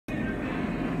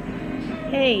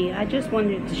Hey, I just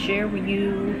wanted to share with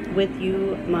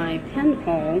you my pen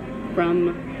haul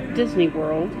from Disney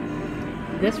World.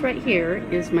 This right here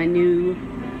is my new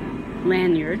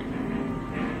lanyard,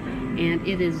 and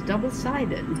it is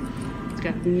double-sided. It's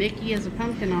got Mickey as a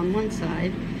pumpkin on one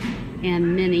side,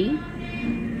 and Minnie,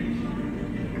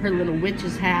 her little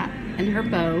witch's hat, and her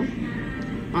bow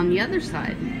on the other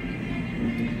side.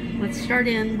 Let's start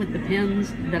in with the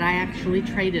pens that I actually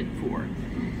traded for.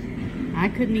 I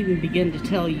couldn't even begin to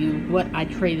tell you what I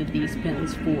traded these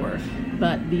pens for,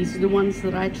 but these are the ones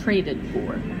that I traded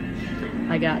for.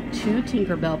 I got 2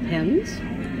 Tinkerbell pens.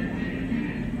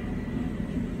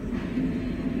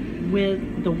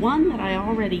 With the one that I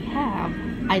already have,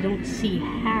 I don't see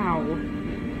how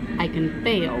I can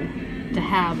fail to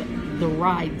have the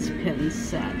Rides pen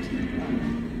set.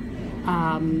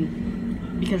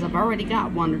 Because I've already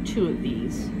got 1 or 2 of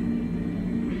these.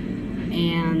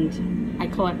 And I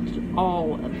collected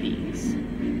all of these.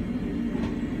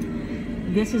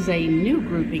 This is a new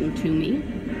grouping to me.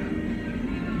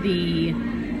 The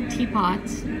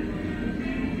teapots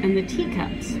and the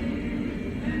teacups.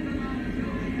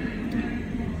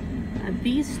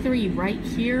 These 3 right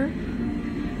here,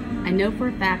 I know for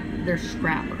a fact they're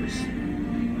scrappers.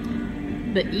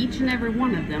 But each and every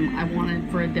one of them I wanted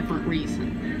for a different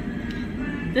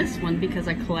reason. This one because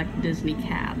I collect Disney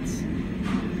cats.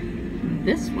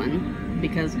 This one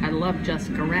because I love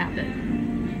Jessica Rabbit.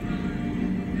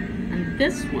 And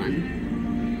this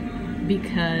one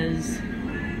because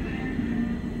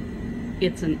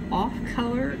it's an off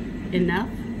color enough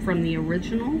from the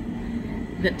original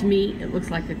that to me it looks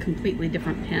like a completely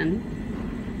different pen.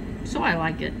 So I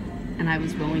like it, and I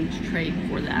was willing to trade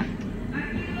for that.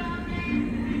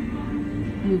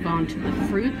 Move on to the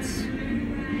fruits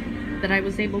that I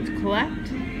was able to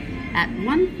collect. At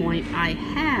one point, I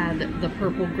had the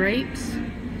purple grapes,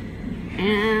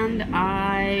 and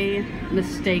I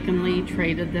mistakenly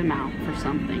traded them out for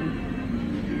something.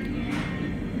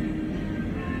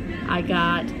 I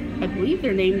got, I believe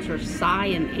their names are Cy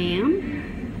and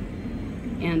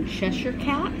Ann, and Cheshire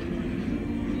Cat,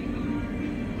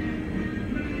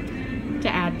 to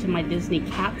add to my Disney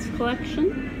Cats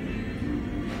collection.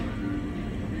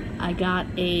 I got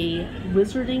a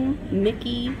Wizarding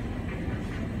Mickey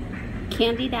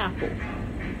candied apple.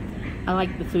 I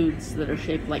like the foods that are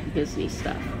shaped like Disney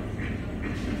stuff.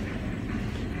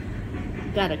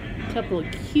 Got a couple of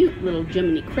cute little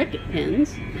Jiminy Cricket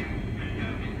pens.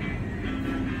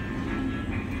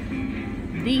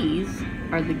 These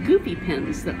are the Goofy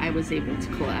pens that I was able to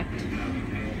collect.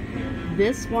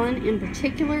 This one in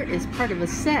particular is part of a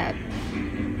set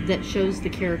that shows the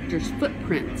characters'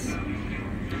 footprints.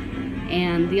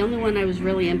 And the only one I was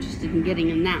really interested in getting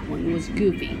in that one was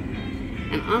Goofy.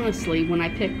 And honestly, when I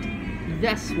picked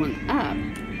this one up,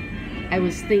 I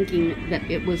was thinking that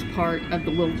it was part of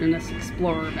the Wilderness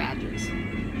Explorer badges.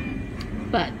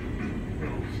 But,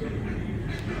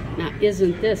 now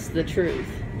isn't this the truth?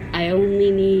 I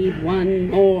only need 1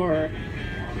 more.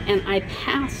 And I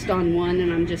passed on one,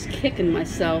 and I'm just kicking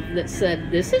myself, that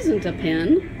said, this isn't a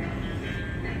pen.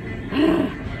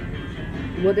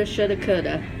 Woulda, shoulda,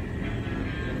 coulda.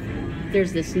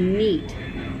 There's this neat,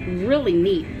 really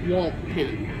neat Walt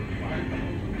pen.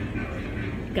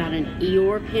 Got an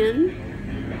Eeyore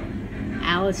pen,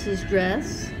 Alice's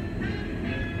dress,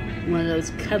 one of those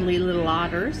cuddly little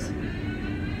otters.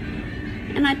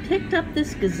 And I picked up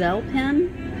this Gazelle pen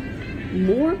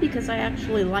more because I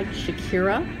actually like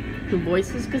Shakira, who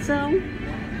voices Gazelle.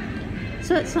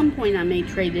 So at some point I may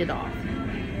trade it off.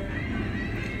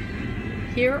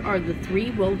 Here are the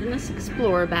 3 Wilderness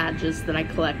Explorer badges that I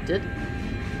collected.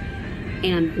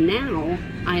 And now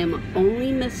I am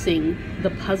only missing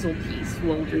the puzzle piece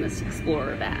Wilderness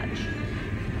Explorer badge.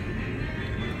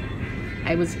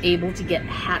 I was able to get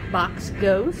Hatbox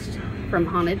Ghost from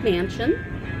Haunted Mansion.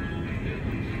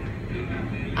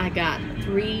 I got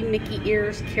 3 Mickey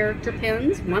Ears character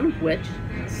pens, one of which,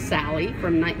 Sally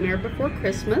from Nightmare Before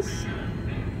Christmas.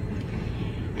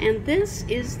 And this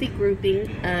is the grouping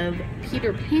of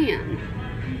Peter Pan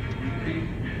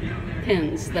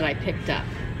pens that I picked up.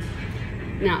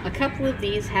 Now, a couple of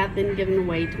these have been given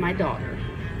away to my daughter,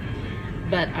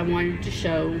 but I wanted to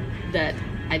show that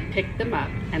I'd picked them up,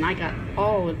 and I got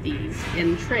all of these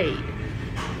in trade.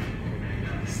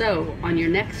 So, on your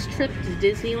next trip to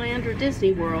Disneyland or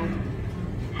Disney World,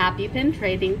 happy pen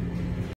trading!